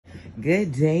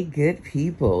Good day, good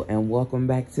people, and welcome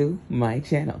back to my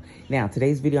channel. Now,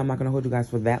 today's video, I'm not going to hold you guys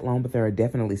for that long, but there are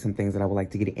definitely some things that I would like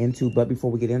to get into. But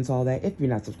before we get into all that, if you're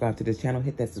not subscribed to this channel,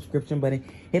 hit that subscription button,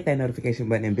 hit that notification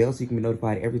button and bell so you can be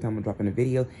notified every time I'm dropping a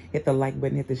video. Hit the like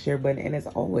button, hit the share button, and as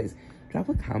always, drop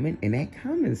a comment in that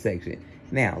comment section.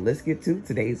 Now, let's get to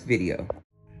today's video.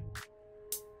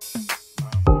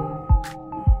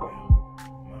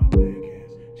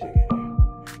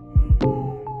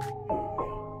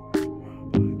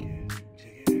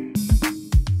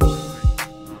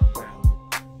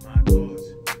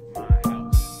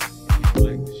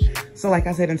 So like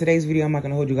I said, in today's video, I'm not going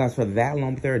to hold you guys for that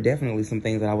long, but there are definitely some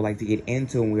things that I would like to get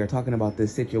into when we are talking about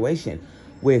this situation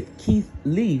with Keith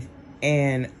Leaf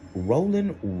and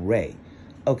RollingRay.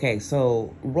 Okay,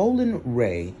 so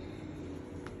RollingRay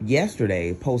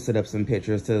yesterday posted up some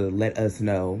pictures to let us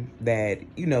know that,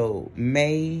 you know,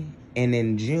 May and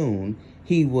in June,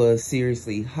 he was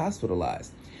seriously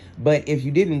hospitalized. But if you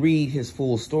didn't read his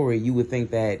full story, you would think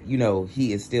that, you know,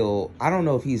 he is still, I don't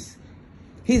know if he's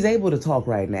able to talk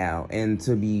right now and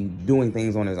to be doing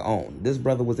things on his own. This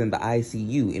brother was in the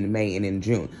ICU in May and in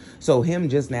June. So him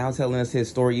just now telling us his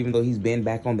story, even though he's been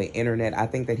back on the internet, I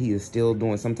think that he is still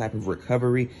doing some type of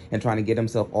recovery and trying to get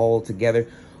himself all together.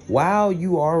 While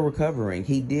you are recovering,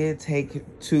 he did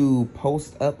take to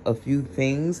post up a few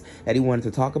things that he wanted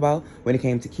to talk about when it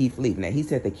came to Keith Leaf. Now, he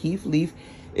said that Keith Leaf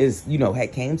is, you know,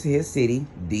 had came to his city,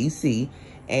 DC,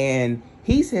 and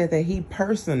he said that he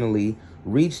personally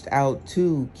reached out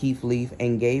to Keith Leaf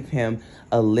and gave him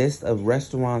a list of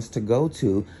restaurants to go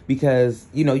to because,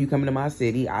 you know, you come into my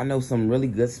city, I know some really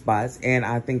good spots, and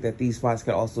I think that these spots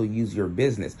could also use your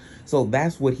business. So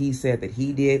that's what he said that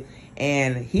he did,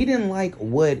 and he didn't like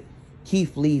what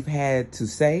Keith Leaf had to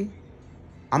say.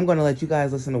 I'm going to let you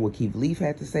guys listen to what Keith Leaf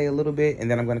had to say a little bit,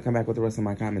 and then I'm going to come back with the rest of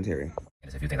my commentary.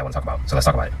 There's a few things I want to talk about, so let's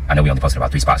talk about it. I know we only posted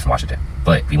about 3 spots from Washington,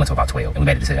 but we went to about 12, and we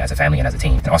made a decision as a family and as a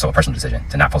team, and also a personal decision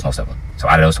to not post most of them. So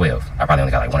out of those 12, I probably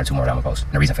only got like 1 or 2 more that I'm gonna post.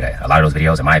 And the reason for that, a lot of those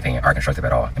videos, in my opinion, aren't constructive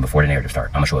at all. And before the narrative starts,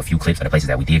 I'm gonna show a few clips of the places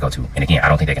that we did go to. And again, I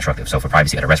don't think they're constructive. So for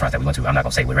privacy of the restaurants that we went to, I'm not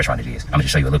gonna say what restaurant it is. I'm gonna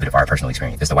just show you a little bit of our personal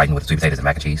experience. It's the whiting with the sweet potatoes and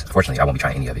mac and cheese. Unfortunately, I won't be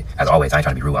trying any of it. As always, I ain't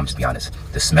trying to be rude, I'm just be honest.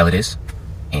 The smell of this,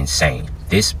 insane.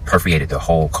 This perforated the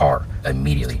whole car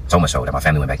immediately. So much so that my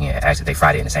family went back in and asked if they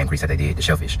fried it in the same grease that they did the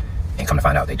shellfish. And come to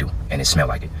find out they do. And it smelled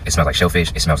like it. It smells like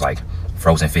shellfish. It smells like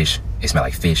frozen fish. It smells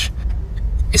like fish.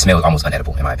 It smells almost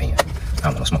unedible, in my opinion. I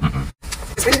don't want to smoke.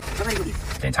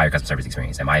 The entire customer service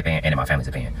experience, in my opinion and in my family's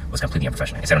opinion, was completely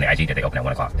unprofessional. It said on the IG that they opened at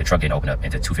 1 o'clock. The truck didn't open up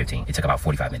until 2:15. It took about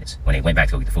 45 minutes. When they went back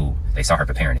to go eat the food, they saw her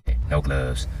preparing it. No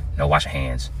gloves, no washing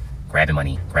hands, grabbing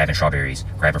money, grabbing strawberries,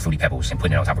 grabbing Fruity Pebbles, and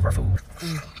putting it on top of our food.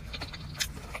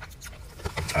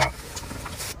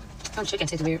 Chicken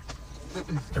tastes weird.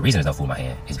 The reason there's no food in my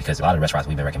hand is because a lot of the restaurants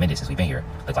we've been recommended since we've been here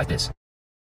look like this.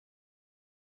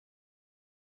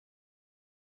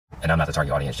 And I'm not the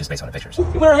target audience just based on the pictures.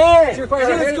 With her hand! She requires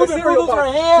her hand. Scooping fruit with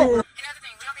her hand! And that's the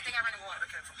thing, we don't think they got running water.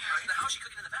 How is she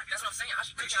cooking in the back? That's what I'm saying. How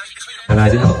she cooking? And I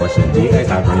did have a question. Do you guys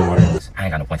have running water? I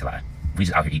ain't got no point to lie. We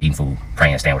just out here eating food,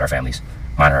 praying, staying with our families,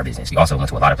 minding our business. We also went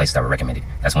to a lot of places that were recommended.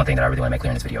 That's one thing that I really want to make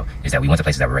clear in this video, is that we went to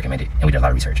places that were recommended, and we did a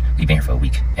lot of research. We've been here for a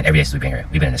week, and every day since we've been here,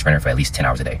 we've been in the Sprinter for at least 10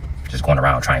 hours a day, just going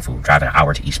around trying food, driving an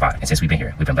hour to each spot. And since we've been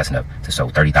here, we've been blessed enough to sow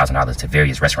 $30,000 to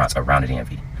various restaurants around the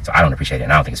DMV. So I don't appreciate it,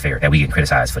 and I don't think it's fair that we get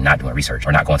criticized for not doing research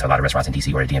or not going to a lot of restaurants in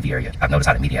DC or the DMV area. I've noticed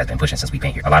how the media has been pushing since we've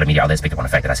been here. A lot of media outlets picked up on the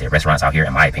fact that I said restaurants out here,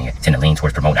 in my opinion, tend to lean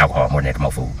towards promoting alcohol more than they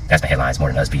promote food. That's been headlines more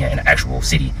than us being in an actual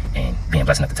city and being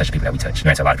blessed enough to touch the people that we touch.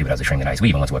 Granted, a lot of people that was extremely nice. We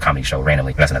even went to a comedy show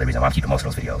randomly. But that's another reason why I'm keeping most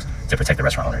of those videos, to protect the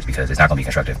restaurant owners, because it's not going to be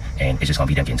constructive and it's just going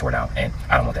to be them getting tore down. And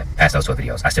I don't want that. Past those 12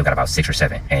 videos, I still got about 6 or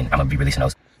 7, and I'm going to be releasing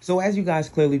those. So as you guys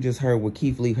clearly just heard what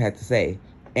Keith Leaf had to say,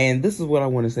 and this is what I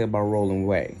want to say about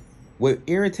RollingRay. What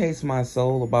irritates my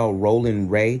soul about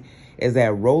RollingRay is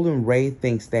that RollingRay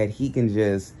thinks that he can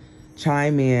just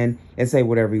chime in and say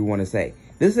whatever he want to say.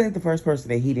 This ain't the first person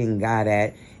that he didn't got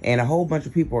at, and a whole bunch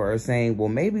of people are saying, well,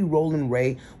 maybe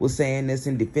RollingRay was saying this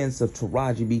in defense of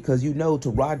Taraji because, you know,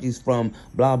 Taraji's from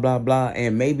blah, blah, blah,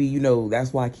 and maybe, you know,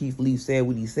 that's why Keith Leaf said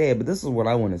what he said. But this is what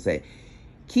I want to say.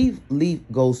 Keith Leaf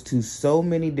goes to so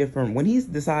many different, when he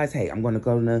decides, hey, I'm going to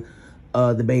go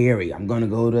to the Bay Area, I'm going to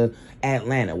go to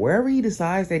Atlanta, wherever he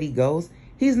decides that he goes,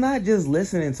 he's not just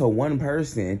listening to one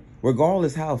person,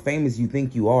 regardless how famous you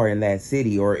think you are in that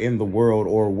city or in the world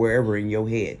or wherever in your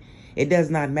head. It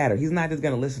does not matter. He's not just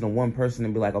going to listen to one person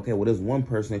and be like, okay, well, there's one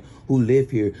person who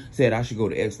lived here said I should go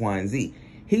to X, Y, and Z.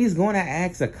 He's going to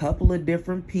ask a couple of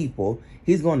different people.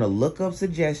 He's going to look up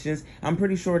suggestions. I'm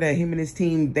pretty sure that him and his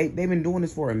team, they've been doing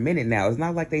this for a minute now. It's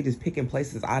not like they just picking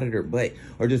places out of their butt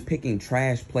or just picking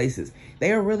trash places.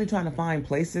 They are really trying to find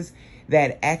places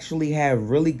that actually have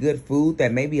really good food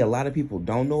that maybe a lot of people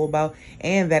don't know about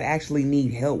and that actually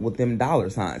need help with them dollar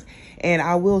signs. And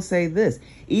I will say this,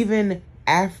 even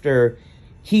after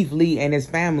Keith Lee and his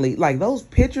family, like those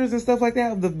pictures and stuff like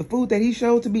that, the food that he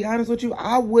showed, to be honest with you,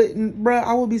 I wouldn't, bruh,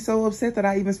 I would be so upset that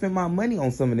I even spent my money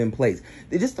on some of them plates.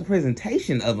 Just the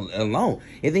presentation of it alone.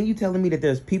 And then you telling me that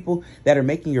there's people that are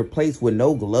making your plates with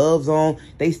no gloves on,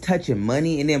 they touching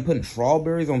money and then putting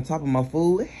strawberries on top of my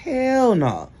food? Hell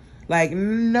no. Like,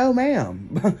 no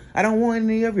ma'am. I don't want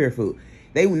any of your food.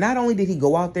 Not only did he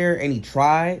go out there and he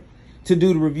tried to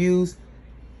do the reviews,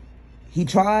 he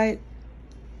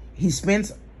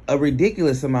spent a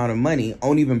ridiculous amount of money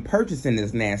on even purchasing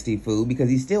this nasty food, because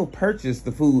he still purchased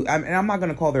the food. And I'm not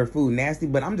going to call their food nasty,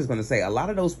 but I'm just going to say a lot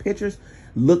of those pictures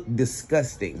look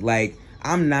disgusting. Like,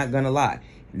 I'm not going to lie.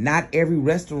 Not every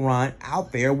restaurant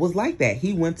out there was like that.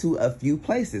 He went to a few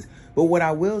places. But what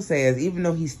I will say is, even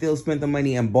though he still spent the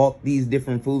money and bought these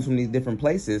different foods from these different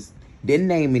places, didn't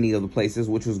name any of the places,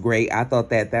 which was great. I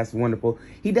thought that's wonderful.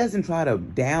 He doesn't try to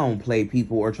downplay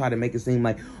people or try to make it seem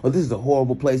like, oh, this is a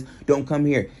horrible place, don't come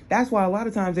here. That's why a lot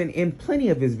of times in plenty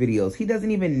of his videos, he doesn't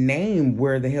even name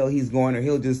where the hell he's going, or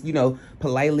he'll just, you know,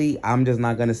 politely, I'm just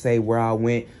not going to say where I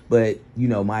went, but, you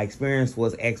know, my experience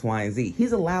was X, Y, and Z.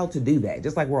 He's allowed to do that,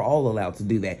 just like we're all allowed to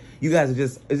do that. You guys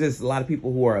it's just a lot of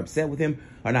people who are upset with him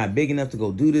are not big enough to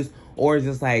go do this, or it's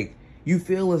just like, you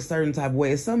feel a certain type of way.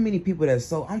 There's so many people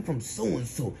that I'm from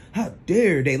so-and-so. How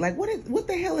dare they? Like, what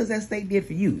the hell is that state did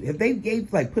for you? If they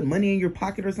put money in your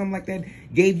pocket or something like that,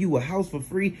 gave you a house for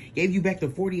free, gave you back to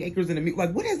 40 acres in a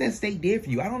like, what has that state did for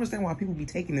you? I don't understand why people be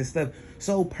taking this stuff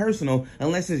so personal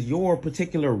unless it's your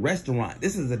particular restaurant.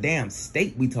 This is a damn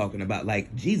state we talking about.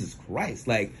 Like, Jesus Christ.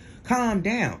 Like, calm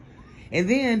down. And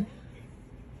then,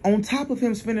 on top of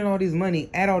him spending all this money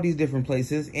at all these different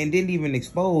places and didn't even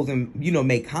expose and, you know,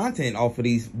 make content off of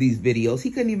these videos,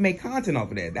 he couldn't even make content off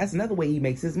of that. That's another way he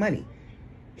makes his money.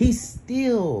 He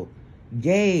still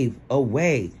gave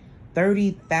away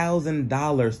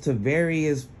 $30,000 to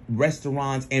various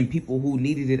restaurants and people who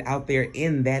needed it out there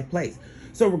in that place.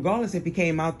 So regardless if he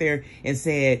came out there and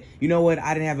said, you know what,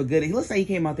 I didn't have a good, let's say he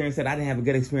came out there and said, I didn't have a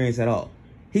good experience at all.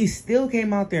 He still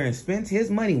came out there and spent his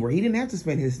money where he didn't have to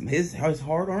spend his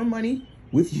hard-earned money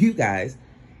with you guys,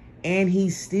 and he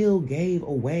still gave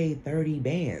away 30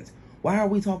 bands. Why are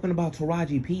we talking about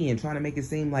Taraji P and trying to make it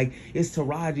seem like it's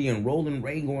Taraji and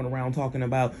RollingRay going around talking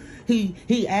about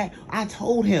I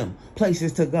told him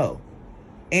places to go?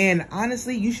 And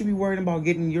honestly, you should be worried about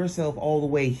getting yourself all the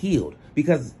way healed.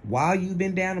 Because while you've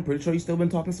been down, I'm pretty sure you've still been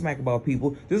talking smack about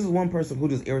people. This is one person who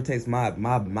just irritates my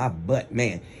butt,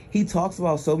 man. He talks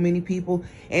about so many people,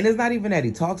 and it's not even that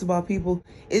he talks about people.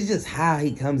 It's just how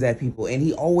he comes at people, and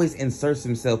he always inserts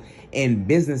himself in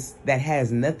business that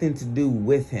has nothing to do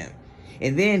with him.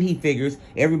 And then he figures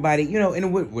everybody, you know,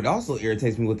 and what also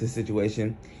irritates me with this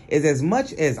situation is, as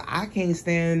much as I can't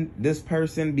stand this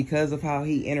person because of how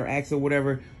he interacts or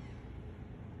whatever,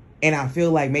 and I feel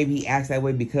like maybe he acts that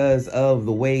way because of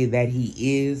the way that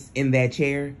he is in that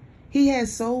chair, he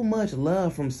has so much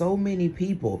love from so many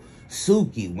people.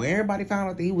 Suki, when everybody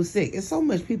found out that he was sick, it's so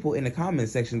much people in the comment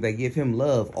section that give him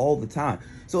love all the time.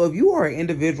 So if you are an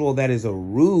individual that is a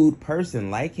rude person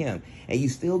like him, and you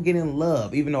still getting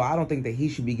love, even though I don't think that he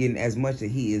should be getting as much that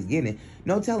he is getting,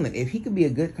 no telling. If he could be a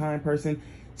good, kind person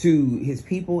to his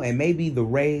people, and maybe the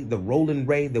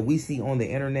RollingRay that we see on the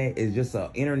internet is just an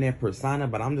internet persona,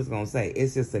 but I'm just gonna say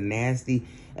it's just a nasty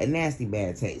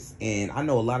bad taste. And I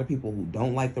know a lot of people who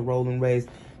don't like the RollingRays.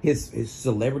 His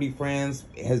celebrity friends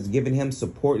has given him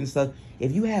support and stuff.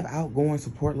 If you have outgoing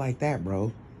support like that,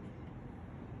 bro,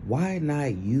 why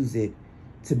not use it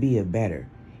to be a better?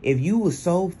 If you were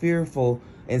so fearful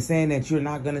and saying that you're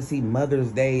not gonna see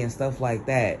Mother's Day and stuff like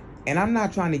that, and I'm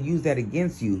not trying to use that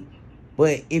against you,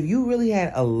 but if you really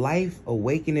had a life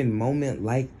awakening moment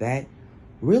like that,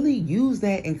 really use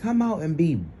that and come out and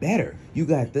be better. You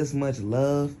got this much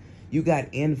love. You got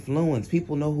influence.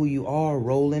 People know who you are,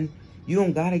 Rolling. You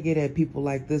don't got to get at people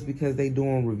like this because they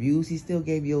doing reviews. He still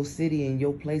gave your city and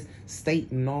your place,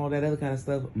 state, and all that other kind of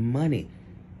stuff money.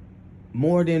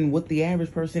 More than what the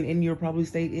average person in your probably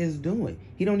state is doing.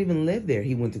 He don't even live there.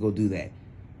 He went to go do that.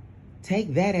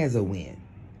 Take that as a win.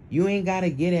 You ain't got to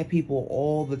get at people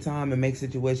all the time and make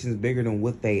situations bigger than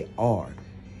what they are.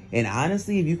 And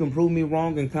honestly, if you can prove me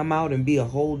wrong and come out and be a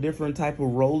whole different type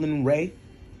of RollingRay,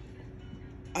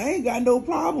 I ain't got no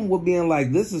problem with being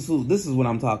like, this is what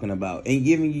I'm talking about, and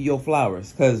giving you your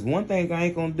flowers. Because one thing I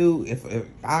ain't gonna do, if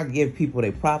I give people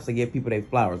their props, I give people their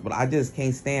flowers. But I just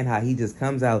can't stand how he just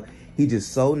comes out, he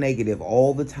just so negative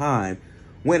all the time.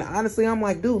 When honestly, I'm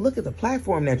like, dude, look at the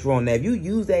platform that you're on. Now, if you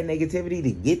use that negativity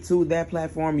to get to that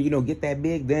platform, you know, get that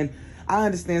big, then I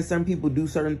understand some people do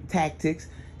certain tactics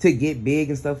to get big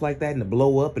and stuff like that and to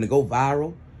blow up and to go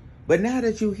viral. But now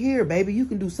that you're here, baby, you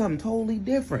can do something totally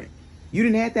different. You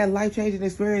didn't have that life-changing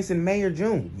experience in May or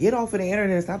June. Get off of the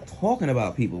internet and stop talking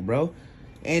about people, bro.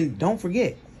 And don't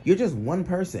forget, you're just one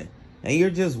person. And you're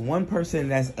just one person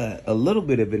that's a little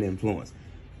bit of an influence.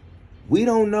 We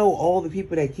don't know all the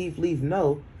people that Keith Leaf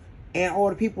know. And all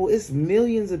the people, it's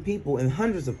millions of people and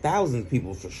hundreds of thousands of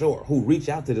people for sure who reach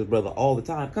out to this brother all the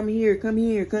time. Come here, come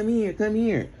here, come here, come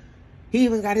here. He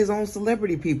even got his own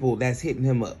celebrity people that's hitting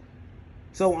him up.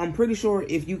 So I'm pretty sure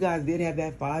if you guys did have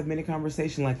that 5-minute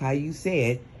conversation like how you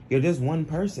said, you're just one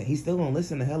person. He's still gonna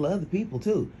listen to hella other people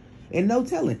too. And no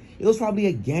telling, it was probably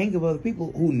a gang of other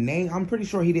people who I'm pretty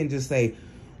sure he didn't just say,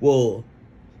 well,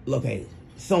 look, hey,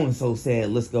 so-and-so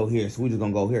said, let's go here, so we're just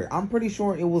gonna go here. I'm pretty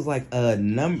sure it was like a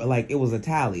number, like it was a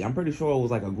tally. I'm pretty sure it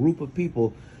was like a group of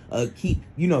people keep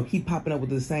popping up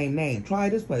with the same name. Try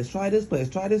this place, try this place,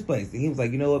 try this place. And he was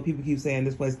like, you know what, people keep saying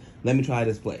this place, let me try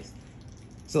this place.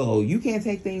 So you can't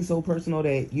take things so personal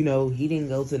that, you know, he didn't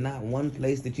go to not one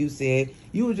place that you said.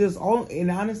 You were just all, and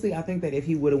honestly, I think that if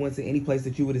he would have went to any place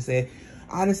that you would have said,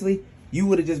 honestly, you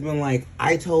would have just been like,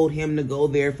 I told him to go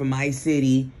there for my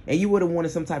city. And you would have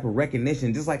wanted some type of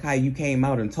recognition, just like how you came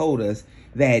out and told us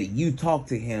that you talked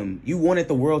to him. You wanted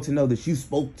the world to know that you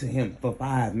spoke to him for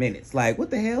 5 minutes. Like, what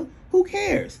the hell? Who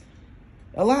cares?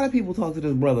 A lot of people talk to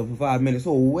this brother for 5 minutes,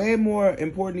 so way more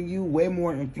important than you, way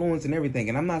more influence and everything.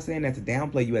 And I'm not saying that to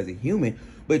downplay you as a human,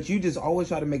 but you just always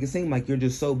try to make it seem like you're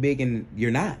just so big, and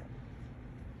you're not.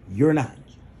 You're not.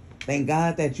 Thank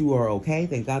God that you are okay.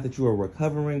 Thank God that you are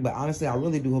recovering. But honestly, I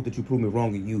really do hope that you prove me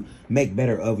wrong and you make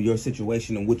better of your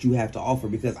situation and what you have to offer.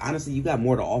 Because honestly, you got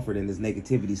more to offer than this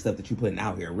negativity stuff that you're putting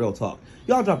out here. Real talk.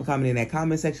 Y'all drop a comment in that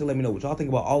comment section. Let me know what y'all think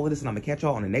about all of this. And I'm going to catch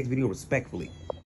y'all on the next video respectfully.